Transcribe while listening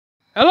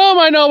Hello,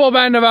 my noble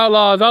band of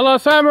outlaws, outlaw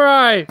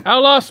samurai,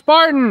 outlaw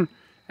Spartan,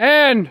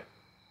 and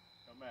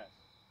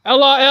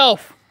outlaw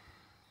elf.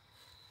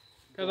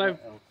 Because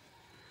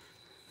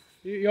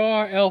you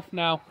are elf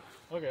now.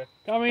 Okay.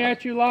 Coming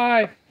at you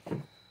live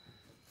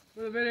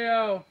for the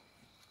video.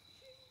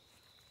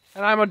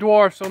 And I'm a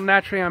dwarf, so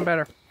naturally I'm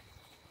better.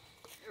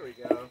 There we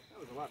go. That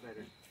was a lot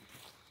better.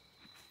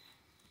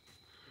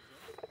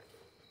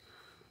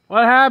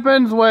 What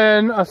happens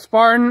when a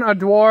Spartan, a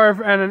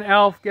dwarf, and an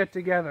elf get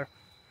together?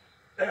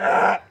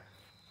 And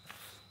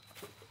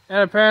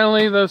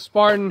apparently the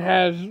Spartan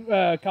has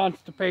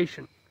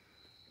constipation.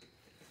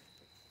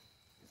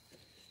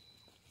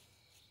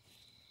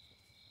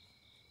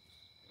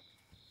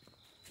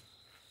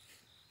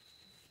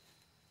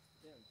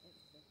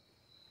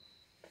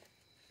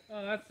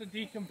 Oh, that's the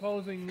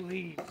decomposing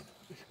leaves.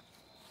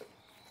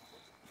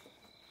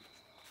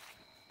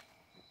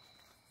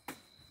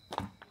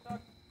 Dang,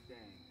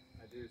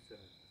 I do so.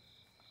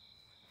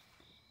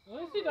 At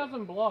least he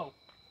doesn't blow.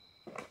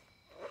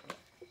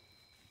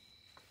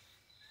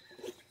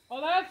 Oh,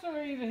 that's the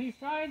reason. He's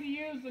trying to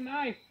use the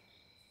knife.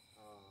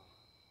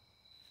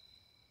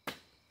 I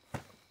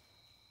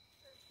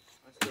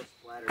still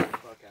splattered the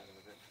fuck out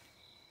of it.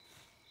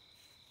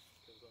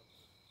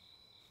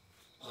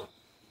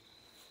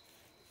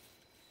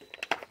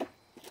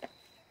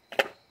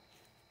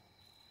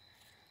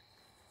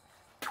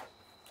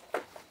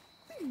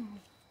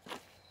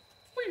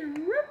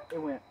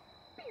 It went.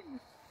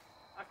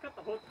 I cut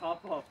the whole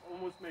top off,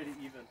 almost made it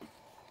even.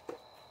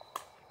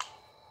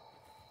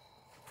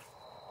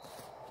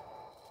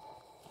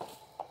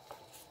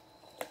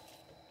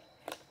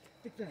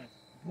 Think fast.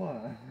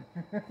 What?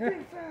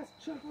 Think fast,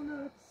 chuckle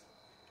nuts.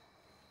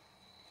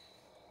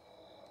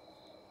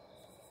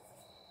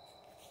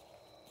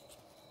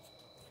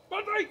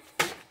 Bunty!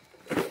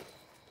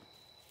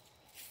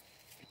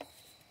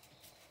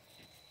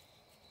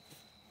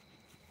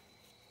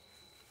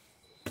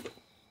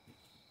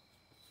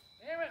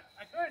 Damn it,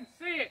 I couldn't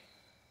see it.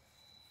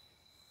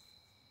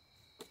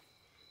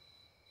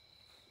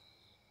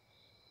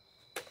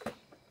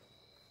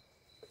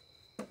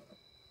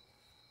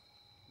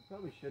 You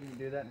probably shouldn't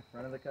do that in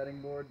front of the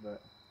cutting board,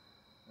 but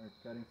or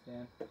cutting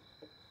stand.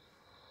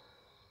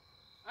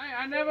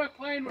 I never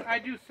claimed I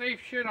do safe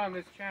shit on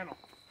this channel.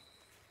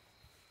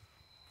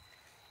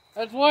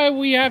 That's why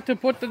we have to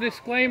put the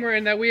disclaimer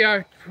in that we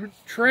are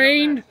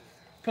trained,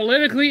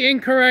 politically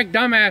incorrect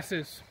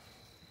dumbasses.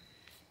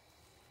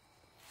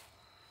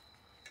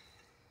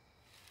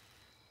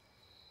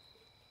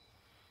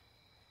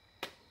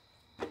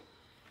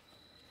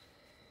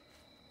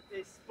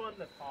 They spun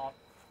the top.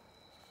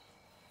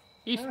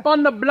 He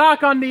spun the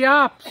block on the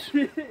ops.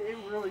 It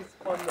really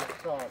spun the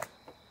top.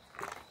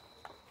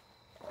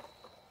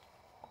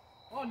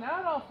 Oh, now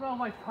it all smells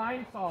like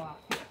pine saw out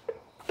here.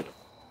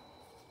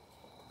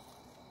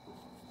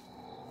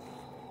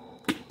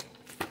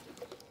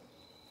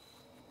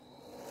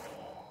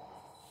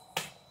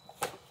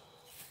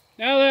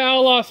 Now the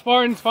outlaw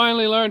Spartans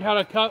finally learned how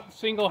to cut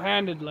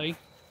single-handedly.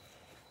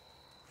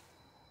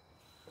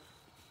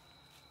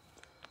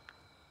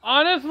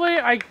 Honestly,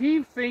 I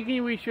keep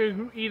thinking we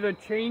should either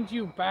change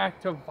you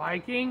back to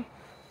Viking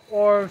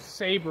or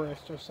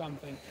Saberist or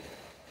something.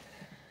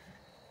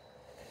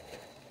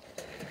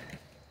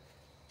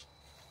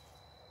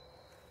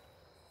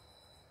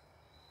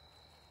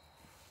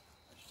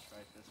 I should try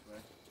it this way.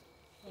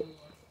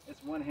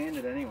 It's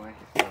one-handed anyway,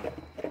 so I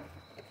could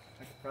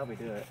probably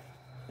do it.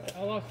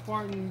 Outlaw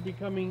Spartan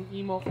becoming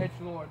emo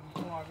edgelord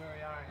before our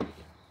very eyes.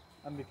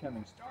 I'm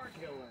becoming Star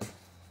Killer.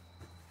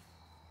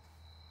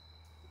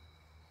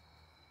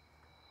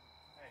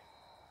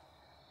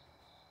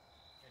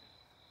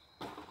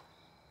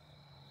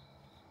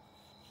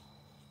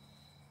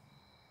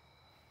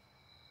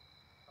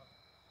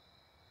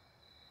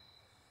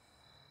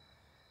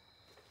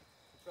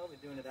 Probably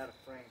doing it out of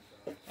frame,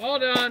 though.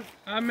 Hold on,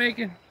 I'm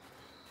making...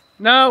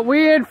 No,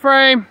 we in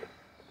frame.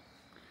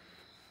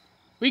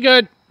 We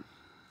good.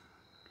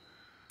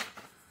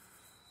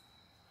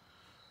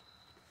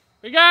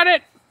 We got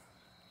it.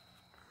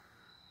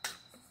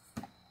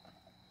 I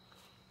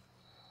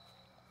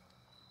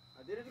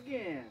did it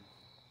again.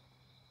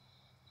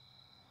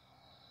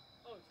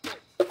 Oh, it's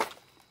fixed.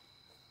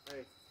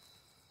 Hey.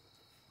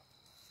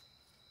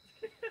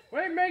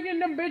 We're making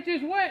them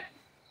bitches wet.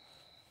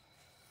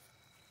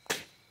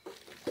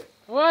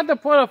 We'll have to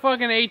put a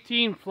fucking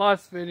 18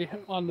 plus video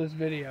on this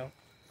video.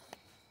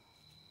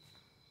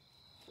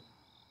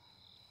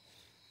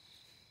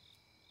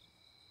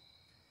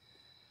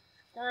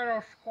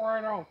 Squirtle,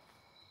 Squirtle.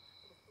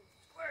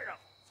 Squirtle!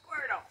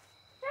 Squirtle!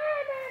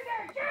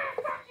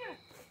 Fuck you!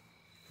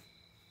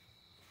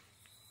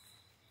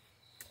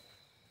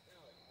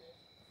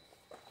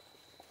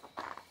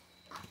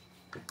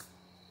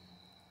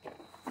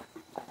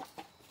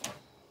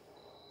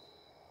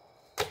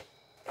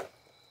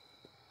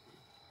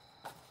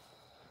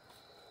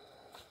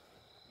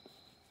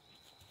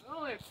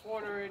 Only a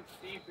quarter-inch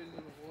deep into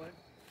the wood.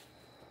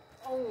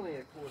 Only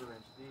a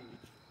quarter-inch deep.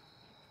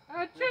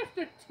 Just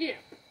a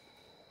tip.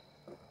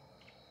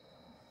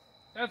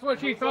 That's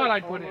what she thought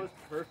I'd put in. Almost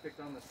perfect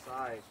on the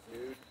sides,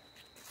 dude.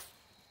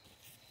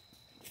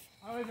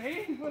 I was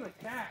aiming for the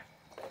cat.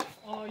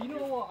 Oh, you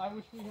know what? I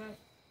wish we had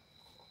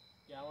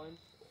gallons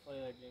to play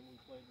that game we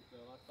played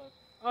last time.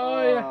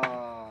 Oh,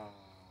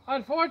 yeah.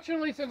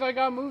 Unfortunately, since I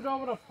got moved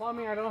over to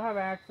plumbing, I don't have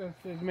access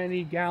to as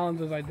many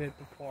gallons as I did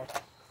before.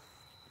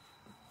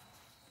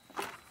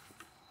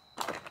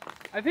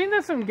 I think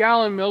there's some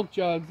gallon milk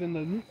jugs in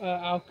the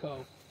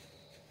alcove.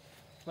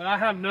 But I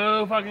have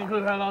no fucking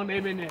clue how long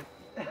they've been in.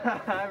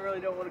 I really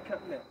don't want to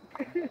cut milk.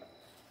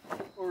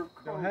 Or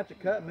don't have to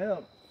cut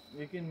milk.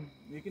 You can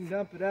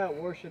dump it out,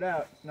 wash it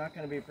out. It's not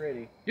going to be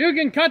pretty. You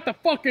can cut the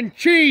fucking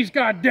cheese,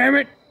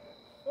 goddammit!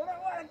 Well, I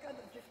want to cut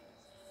the cheese.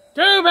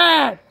 Too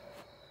bad!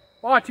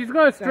 Watch, he's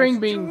gonna string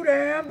bean. Too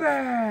damn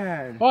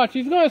bad. Watch,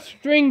 he's gonna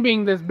string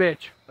bean this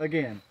bitch.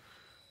 Again.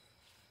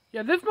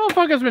 Yeah, this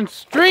motherfucker's been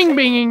string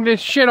beaning this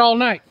shit all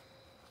night.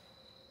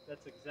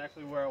 That's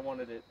exactly where I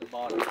wanted it, the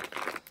bottom.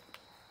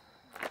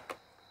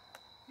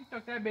 He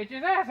took that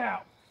bitch's ass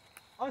out.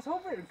 I was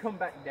hoping it would come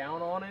back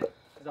down on it,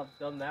 because I've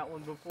done that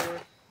one before.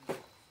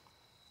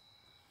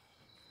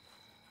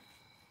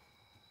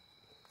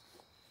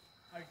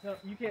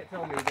 You can't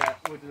tell me that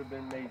would have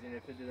been amazing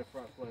if it did a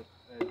front flip.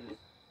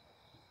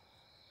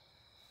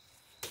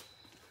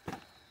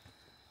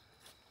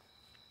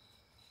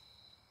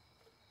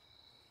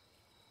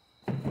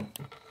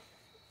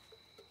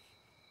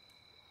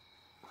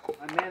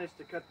 I managed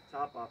to cut the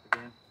top off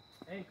again.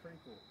 And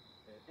crinkle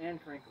it.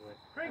 And crinkle it.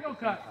 Crinkle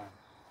cut.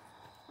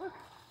 Look.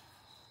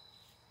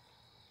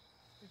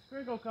 It's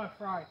crinkle cut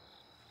fried.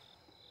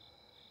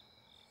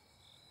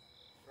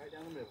 Right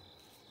down the middle.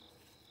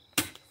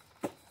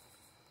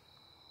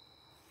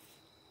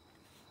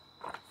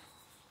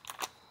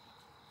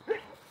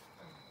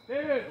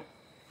 Dude!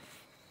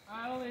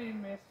 I only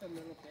missed a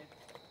little bit.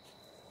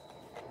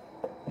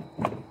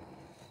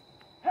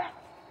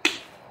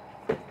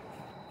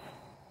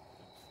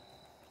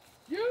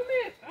 You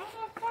missed! How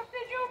the fuck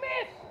did you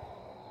miss?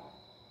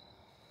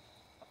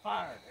 I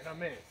fired and I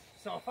missed.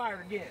 So I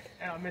fired again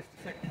and I missed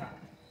the second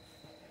time.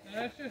 Now,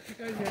 that's just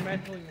because you're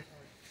mentally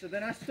retarded. So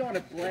then I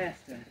started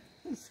blasting.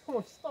 So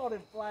I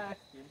started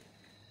blasting.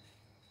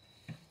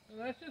 Well,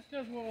 that's just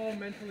because we're all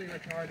mentally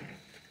retarded.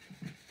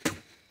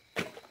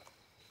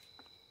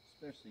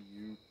 Especially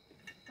you.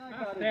 I Not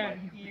got it that, in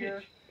my you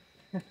ear.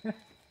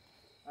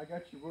 I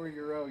got you where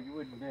you're oh, you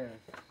wouldn't dare.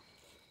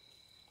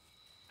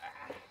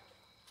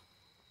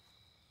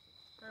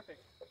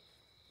 Perfect.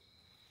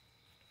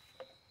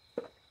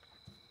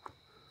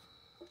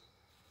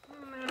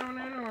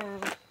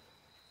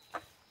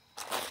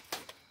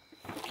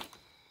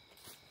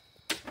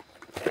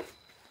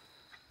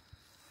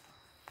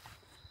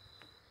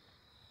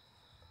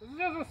 This is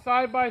just a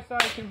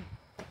side-by-side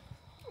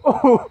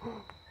Oh!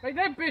 Like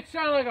that bitch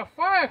sounded like a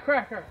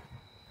firecracker!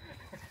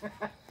 I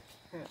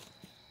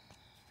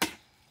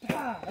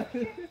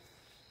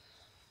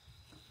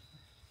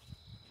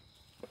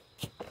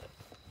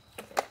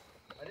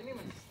didn't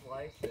even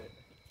slice it.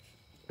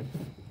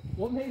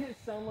 What made it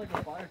sound like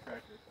a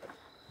firecracker?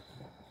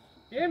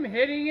 Him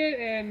hitting it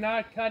and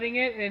not cutting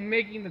it and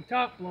making the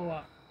top blow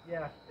up.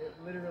 Yeah, it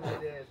literally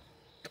did.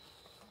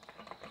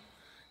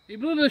 He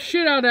blew the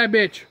shit out of that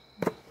bitch.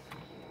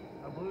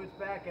 I blew its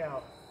back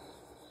out.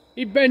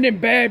 He bending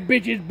bad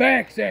bitches'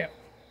 backs out.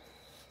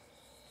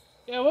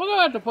 Yeah, we're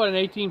gonna have to put an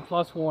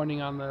 18+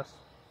 warning on this.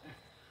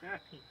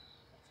 That's okay.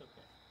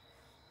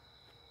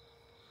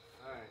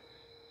 Alright.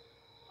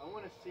 I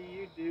want to see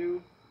you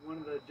do one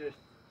of the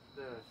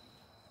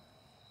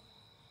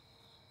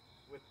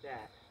with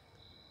that.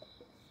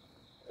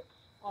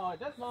 Oh,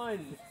 that's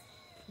mine.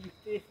 You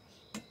bitch.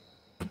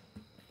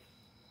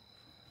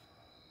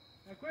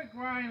 Now quit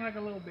crying like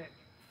a little bitch.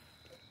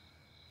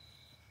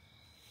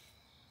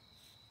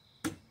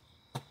 The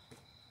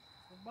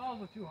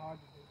balls are too hard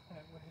to do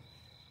that way.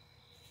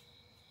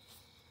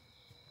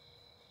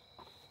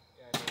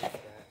 Yeah, I noticed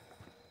that.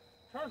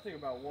 I'm trying to think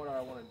about what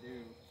I want to do,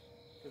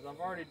 because I've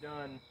already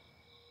done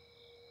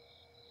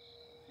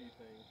a few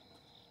things.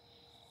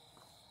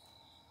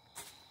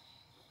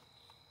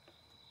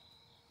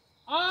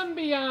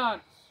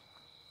 Ambiance!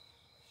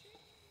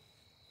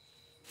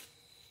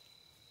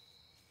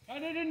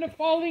 Cut it into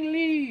falling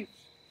leaves!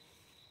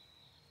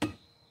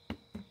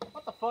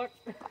 What the fuck?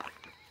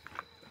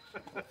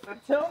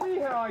 Tell me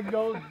how it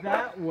goes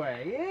that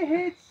way. It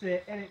hits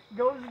it and it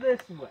goes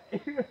this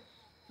way.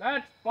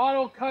 That's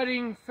bottle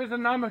cutting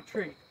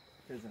physiognometry.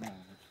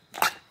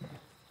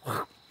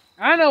 Physiognometry.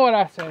 I know what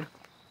I said.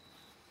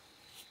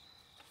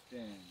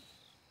 Damn.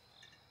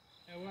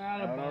 Yeah, we're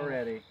out of Out bottle.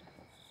 already.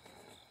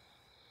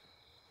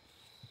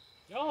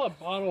 Y'all a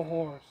bottle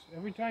horse.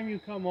 Every time you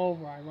come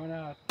over, I run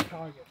out of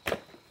targets.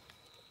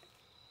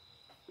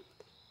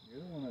 You're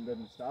the one that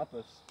doesn't stop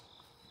us.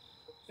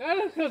 That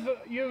is because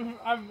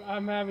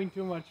I'm having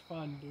too much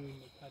fun doing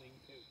the cutting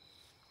too.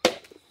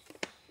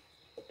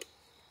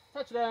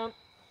 Touchdown.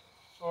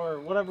 Or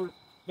whatever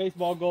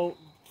baseball goal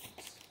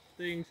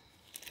things.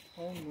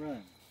 Home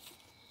run.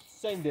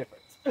 Same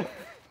difference.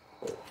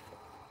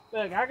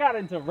 Look, I got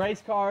into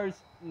race cars,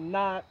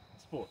 not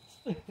sports.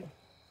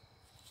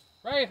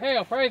 Praise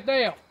Hale, praise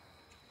Dale.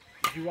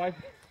 Did you wipe?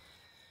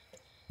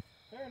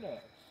 Fair enough.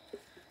 Did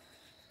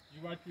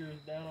you wipe yours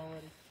down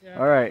already? Yeah.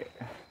 All right.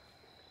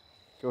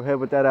 Go ahead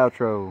with that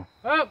outro.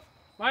 Well,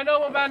 my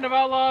noble band of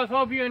outlaws,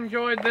 hope you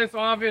enjoyed this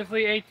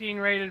obviously 18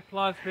 rated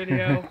plus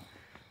video.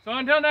 So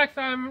until next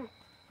time,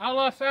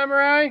 Outlaw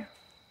Samurai,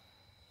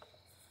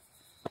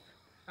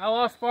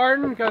 Outlaw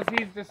Spartan because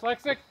he's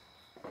dyslexic,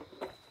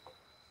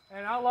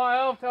 and Outlaw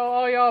Elf, tell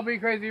all y'all be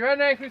crazy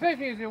rednecks, be safe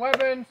using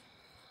weapons.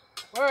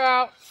 We're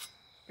out.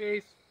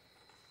 Peace.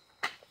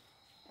 That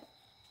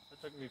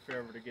took me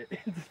forever to get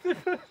into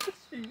the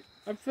sheet.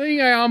 I'm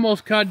thinking I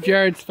almost cut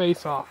Jared's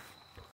face off.